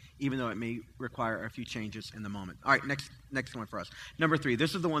worth it, even though it may require a few changes in the moment? All right, next one for us. Number 3,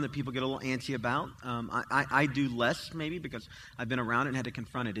 this is the one that people get a little antsy about. I do less, maybe, because I've been around it and had to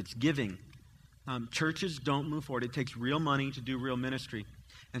confront it. It's giving. Churches don't move forward. It takes real money to do real ministry.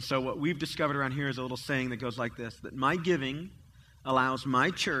 And so what we've discovered around here is a little saying that goes like this, that my giving allows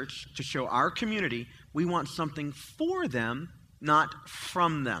my church to show our community we want something for them, not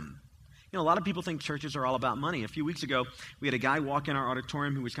from them. A lot of people think churches are all about money. A few weeks ago, we had a guy walk in our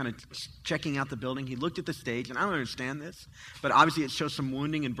auditorium who was kind of checking out the building. He looked at the stage, and I don't understand this, but obviously it shows some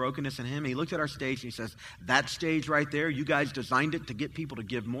wounding and brokenness in him. And he looked at our stage, and he says, that stage right there, you guys designed it to get people to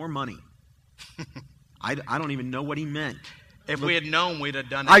give more money. I don't even know what he meant. If we had known, we'd have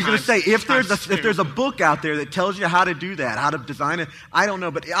done it. I was going to say, if there's a book out there that tells you how to do that, how to design it, I don't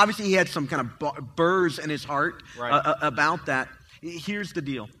know. But obviously he had some kind of burrs in his heart about that. Here's the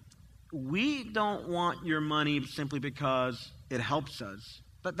deal. We don't want your money simply because it helps us.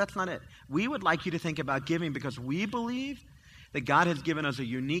 But that's not it. We would like you to think about giving because we believe that God has given us a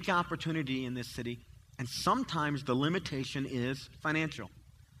unique opportunity in this city, and sometimes the limitation is financial.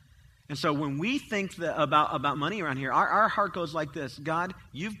 And so when we think about money around here, our heart goes like this. God,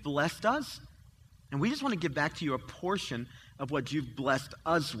 you've blessed us, and we just want to give back to you a portion of what you've blessed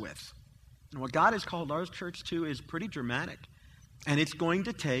us with. And what God has called our church to is pretty dramatic. And it's going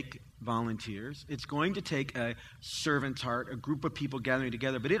to take volunteers. It's going to take a servant's heart, a group of people gathering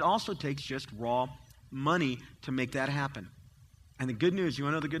together. But it also takes just raw money to make that happen. And the good news, you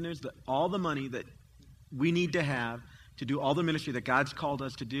want to know the good news? That all the money that we need to have to do all the ministry that God's called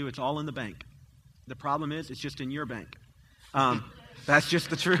us to do, it's all in the bank. The problem is, it's just in your bank. That's just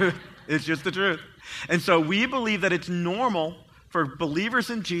the truth. It's just the truth. And so we believe that it's normal for believers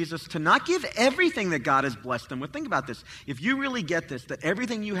in Jesus to not give everything that God has blessed them with. Think about this. If you really get this, that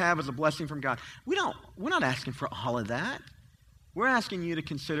everything you have is a blessing from God, we're not asking for all of that. We're asking you to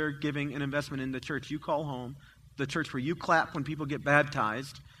consider giving an investment in the church you call home, the church where you clap when people get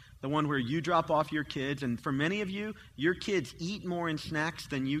baptized, the one where you drop off your kids. And for many of you, your kids eat more in snacks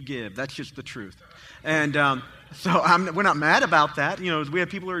than you give. That's just the truth. And we're not mad about that. You know, we have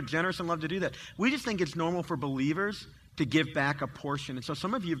people who are generous and love to do that. We just think it's normal for believers to give back a portion. And so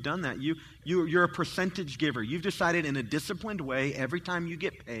some of you have done that. You're a percentage giver. You've decided in a disciplined way, every time you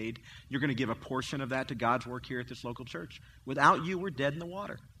get paid, you're going to give a portion of that to God's work here at this local church. Without you, we're dead in the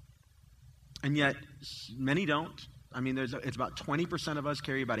water. And yet, many don't. I mean, it's about 20% of us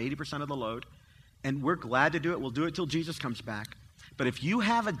carry about 80% of the load. And we're glad to do it. We'll do it till Jesus comes back. But if you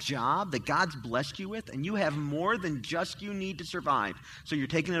have a job that God's blessed you with, and you have more than just you need to survive, so you're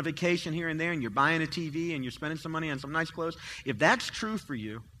taking a vacation here and there, and you're buying a TV, and you're spending some money on some nice clothes, if that's true for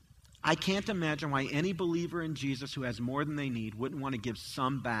you, I can't imagine why any believer in Jesus who has more than they need wouldn't want to give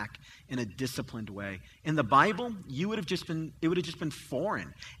some back in a disciplined way. In the Bible, it would have just been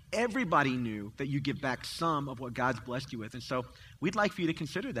foreign. Everybody knew that you give back some of what God's blessed you with. And so we'd like for you to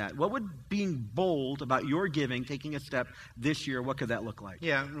consider that. What would being bold about your giving, taking a step this year, what could that look like?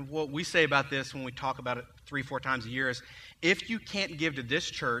 Yeah, what we say about this when we talk about it 3-4 times a year is if you can't give to this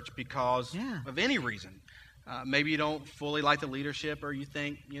church because of any reason, maybe you don't fully like the leadership, or you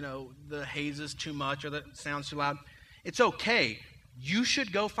think, the haze is too much, or that sounds too loud. It's okay. You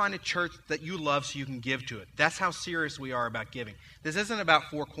should go find a church that you love so you can give to it. That's how serious we are about giving. This isn't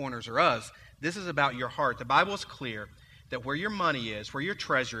about Four Corners or us. This is about your heart. The Bible is clear that where your money is, where your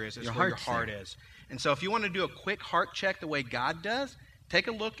treasure is where your heart is. And so if you want to do a quick heart check the way God does, take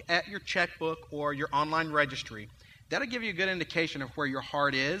a look at your checkbook or your online registry. That'll give you a good indication of where your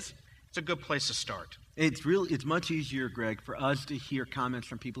heart is. It's a good place to start. It's much easier, Greg, for us to hear comments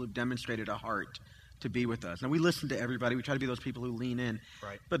from people who've demonstrated a heart to be with us. Now, we listen to everybody. We try to be those people who lean in.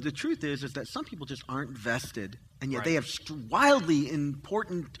 Right. But the truth is that some people just aren't vested, and yet they have wildly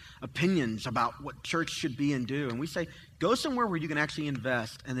important opinions about what church should be and do. And we say, go somewhere where you can actually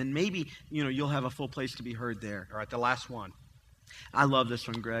invest, and then maybe you'll have a full place to be heard there. All right, the last one. I love this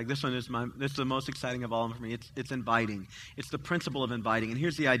one, Greg. This one is the most exciting of all of them for me. It's inviting. It's the principle of inviting. And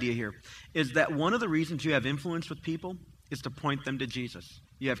here's the idea here, is that one of the reasons you have influence with people is to point them to Jesus.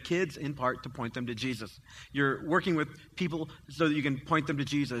 You have kids in part to point them to Jesus. You're working with people so that you can point them to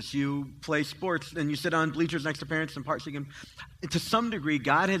Jesus. You play sports and you sit on bleachers next to parents in part so you can, to some degree,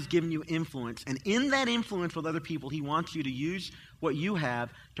 God has given you influence. And in that influence with other people, he wants you to use what you have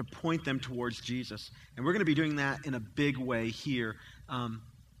to point them towards Jesus. And we're going to be doing that in a big way here.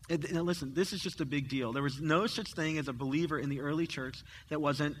 Now listen, this is just a big deal. There was no such thing as a believer in the early church that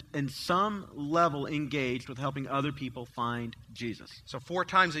wasn't in some level engaged with helping other people find Jesus. So 4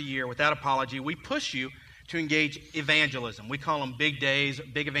 times a year, without apology, we push you to engage evangelism. We call them big days,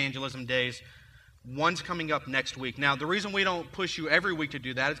 big evangelism days. One's coming up next week. Now, the reason we don't push you every week to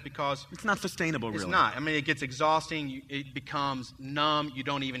do that is because it's not sustainable, really. It's not. I mean, it gets exhausting. It becomes numb. You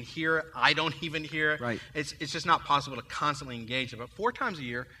don't even hear it. I don't even hear it. Right. It's just not possible to constantly engage it. But 4 times a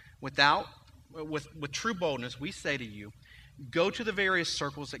year, with true boldness, we say to you, go to the various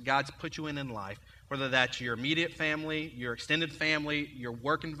circles that God's put you in life, whether that's your immediate family, your extended family, your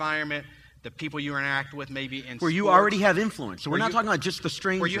work environment, the people you interact with maybe in where you sports, already have influence. So we're not talking about just the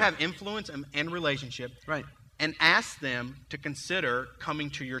stranger. Where you have influence and relationship. Right. And ask them to consider coming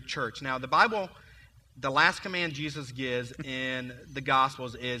to your church. Now, the Bible, the last command Jesus gives in the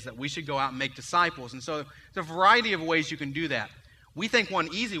Gospels is that we should go out and make disciples. And so there's a variety of ways you can do that. We think the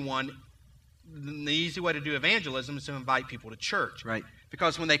easy way to do evangelism is to invite people to church. Right.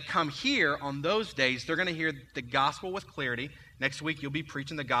 Because when they come here on those days, they're going to hear the gospel with clarity. Next week, you'll be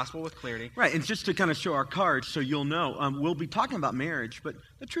preaching the gospel with clarity. Right, and just to kind of show our cards so you'll know, we'll be talking about marriage, but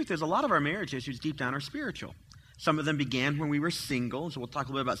the truth is a lot of our marriage issues deep down are spiritual. Some of them began when we were single, so we'll talk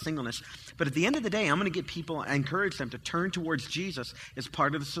a little bit about singleness. But at the end of the day, I'm going to get people, encourage them to turn towards Jesus as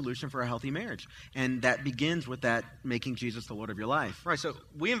part of the solution for a healthy marriage. And that begins with that making Jesus the Lord of your life. Right, so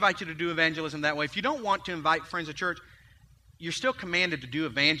we invite you to do evangelism that way. If you don't want to invite friends to church, you're still commanded to do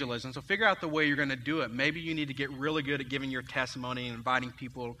evangelism, so figure out the way you're going to do it. Maybe you need to get really good at giving your testimony and inviting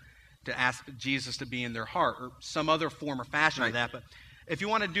people to ask Jesus to be in their heart, or some other form or fashion of that. But if you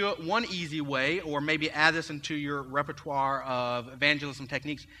want to do it one easy way, or maybe add this into your repertoire of evangelism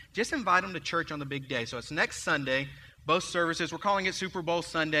techniques, just invite them to church on the big day. So it's next Sunday, both services. We're calling it Super Bowl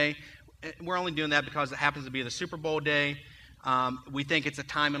Sunday. We're only doing that because it happens to be the Super Bowl day. We think it's a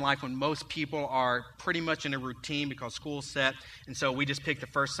time in life when most people are pretty much in a routine because school's set, and so we just picked the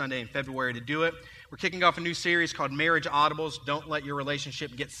first Sunday in February to do it. We're kicking off a new series called Marriage Audibles, Don't Let Your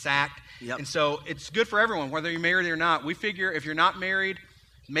Relationship Get Sacked. Yep. And so it's good for everyone, whether you're married or not. We figure if you're not married,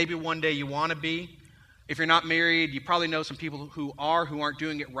 maybe one day you want to be. If you're not married, you probably know some people who aren't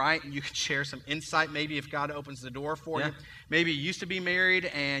doing it right, and you can share some insight maybe if God opens the door for you. Maybe you used to be married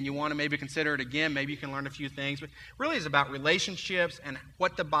and you want to maybe consider it again. Maybe you can learn a few things. But really it's about relationships and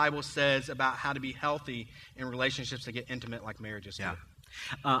what the Bible says about how to be healthy in relationships that get intimate like marriages do.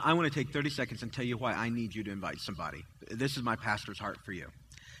 I want to take 30 seconds and tell you why I need you to invite somebody. This is my pastor's heart for you.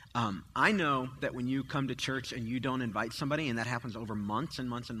 I know that when you come to church and you don't invite somebody, and that happens over months and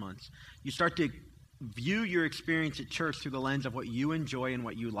months and months, you start to view your experience at church through the lens of what you enjoy and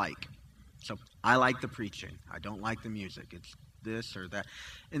what you like. So I like the preaching. I don't like the music. It's this or that.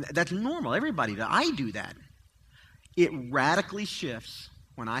 And that's normal. Everybody does. I do that. It radically shifts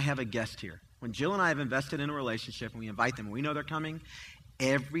when I have a guest here. When Jill and I have invested in a relationship and we invite them and we know they're coming,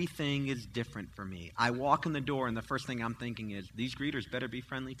 everything is different for me. I walk in the door and the first thing I'm thinking is, these greeters better be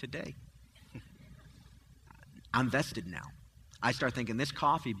friendly today. I'm vested now. I start thinking, this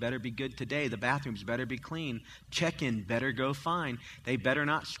coffee better be good today. The bathrooms better be clean. Check-in better go fine. They better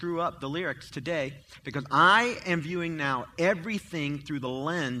not screw up the lyrics today, because I am viewing now everything through the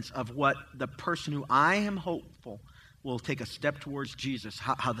lens of what the person who I am hopeful will take a step towards Jesus,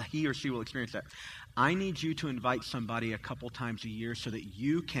 how he or she will experience that. I need you to invite somebody a couple times a year so that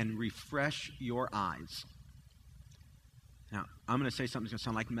you can refresh your eyes. Now, I'm going to say something that's going to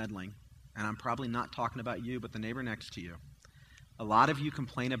sound like meddling, and I'm probably not talking about you, but the neighbor next to you. A lot of you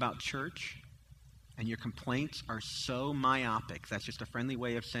complain about church, and your complaints are so myopic. That's just a friendly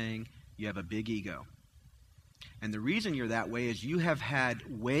way of saying you have a big ego. And the reason you're that way is you have had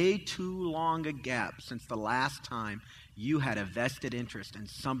way too long a gap since the last time you had a vested interest in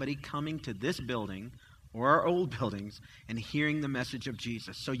somebody coming to this building or our old buildings and hearing the message of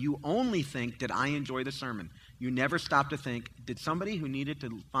Jesus. So you only think, did I enjoy the sermon? You never stop to think, did somebody who needed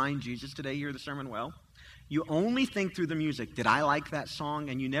to find Jesus today hear the sermon well? You only think through the music, did I like that song?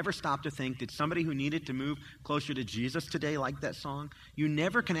 And you never stop to think, did somebody who needed to move closer to Jesus today like that song? You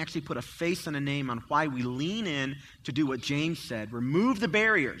never can actually put a face and a name on why we lean in to do what James said, remove the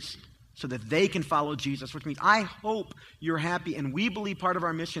barriers so that they can follow Jesus, which means I hope you're happy, and we believe part of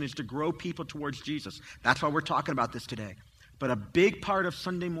our mission is to grow people towards Jesus. That's why we're talking about this today. But a big part of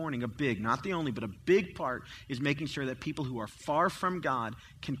Sunday morning, not the only, but a big part is making sure that people who are far from God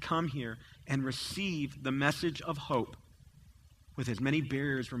can come here and receive the message of hope with as many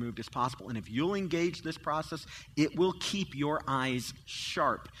barriers removed as possible. And if you'll engage this process, it will keep your eyes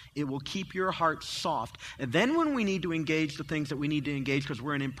sharp. It will keep your heart soft. And then when we need to engage the things that we need to engage because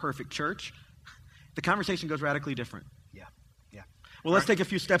we're an imperfect church, the conversation goes radically different. Yeah. Well, let's take a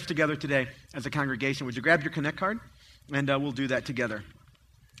few steps together today as a congregation. Would you grab your Connect card? And we'll do that together.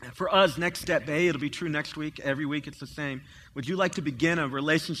 For us, Next Step A, it'll be true next week. Every week it's the same. Would you like to begin a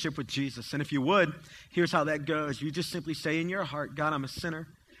relationship with Jesus? And if you would, here's how that goes. You just simply say in your heart, God, I'm a sinner.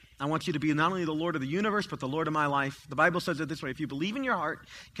 I want you to be not only the Lord of the universe, but the Lord of my life. The Bible says it this way. If you believe in your heart,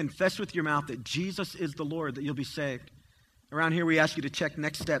 confess with your mouth that Jesus is the Lord, that you'll be saved. Around here, we ask you to check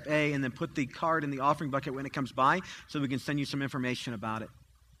Next Step A and then put the card in the offering bucket when it comes by so we can send you some information about it.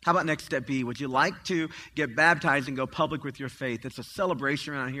 How about Next Step B? Would you like to get baptized and go public with your faith? It's a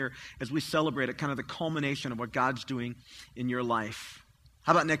celebration around here as we celebrate it, kind of the culmination of what God's doing in your life.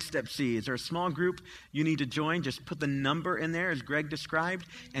 How about Next Step C? Is there a small group you need to join? Just put the number in there as Greg described,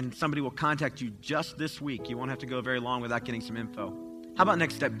 and somebody will contact you just this week. You won't have to go very long without getting some info. How about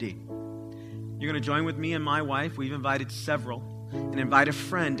Next Step D? You're going to join with me and my wife. We've invited several. And invite a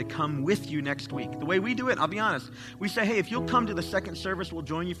friend to come with you next week. The way we do it, I'll be honest, we say, hey, if you'll come to the second service, we'll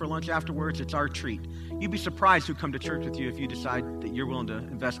join you for lunch afterwards. It's our treat. You'd be surprised who come to church with you if you decide that you're willing to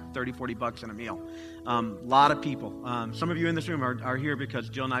invest $30, $40 in a meal. A lot of people. Some of you in this room are here because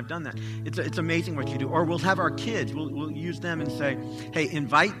Jill and I have done that. It's amazing what you do. Or we'll have our kids. We'll use them and say, hey,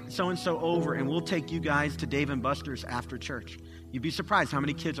 invite so-and-so over, and we'll take you guys to Dave & Buster's after church. You'd be surprised how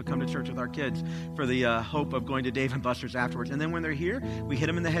many kids will come to church with our kids for the hope of going to Dave & Buster's afterwards. And then when they're here, we hit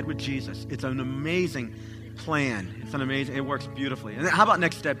them in the head with Jesus. It's an amazing plan. It works beautifully. And how about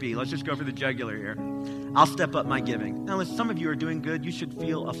Next Step B? Let's just go for the jugular here. I'll step up my giving. Now, some of you are doing good. You should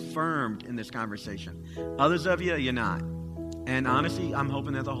feel affirmed in this conversation. Others of you, you're not. And honestly, I'm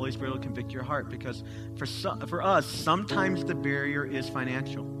hoping that the Holy Spirit will convict your heart, because for us, sometimes the barrier is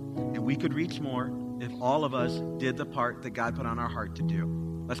financial. And we could reach more if all of us did the part that God put on our heart to do.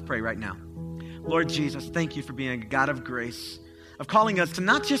 Let's pray right now. Lord Jesus, thank you for being a God of grace, of calling us to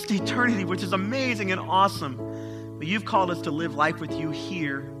not just eternity, which is amazing and awesome, But you've called us to live life with you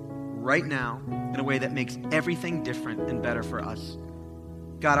here, right now, in a way that makes everything different and better for us.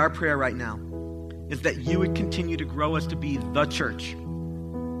 God, our prayer right now is that you would continue to grow us to be the church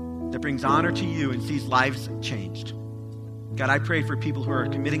that brings honor to you and sees lives changed. God, I pray for people who are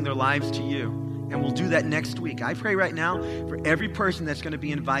committing their lives to you, and we'll do that next week. I pray right now for every person that's going to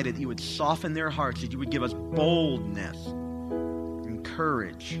be invited, that you would soften their hearts, that you would give us boldness and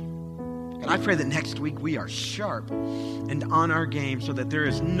courage. And I pray that next week we are sharp and on our game so that there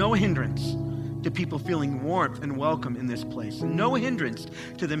is no hindrance to people feeling warmth and welcome in this place. No hindrance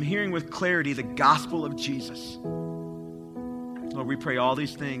to them hearing with clarity the gospel of Jesus. Lord, we pray all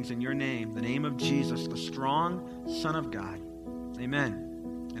these things in your name, the name of Jesus, the strong Son of God.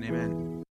 Amen and amen.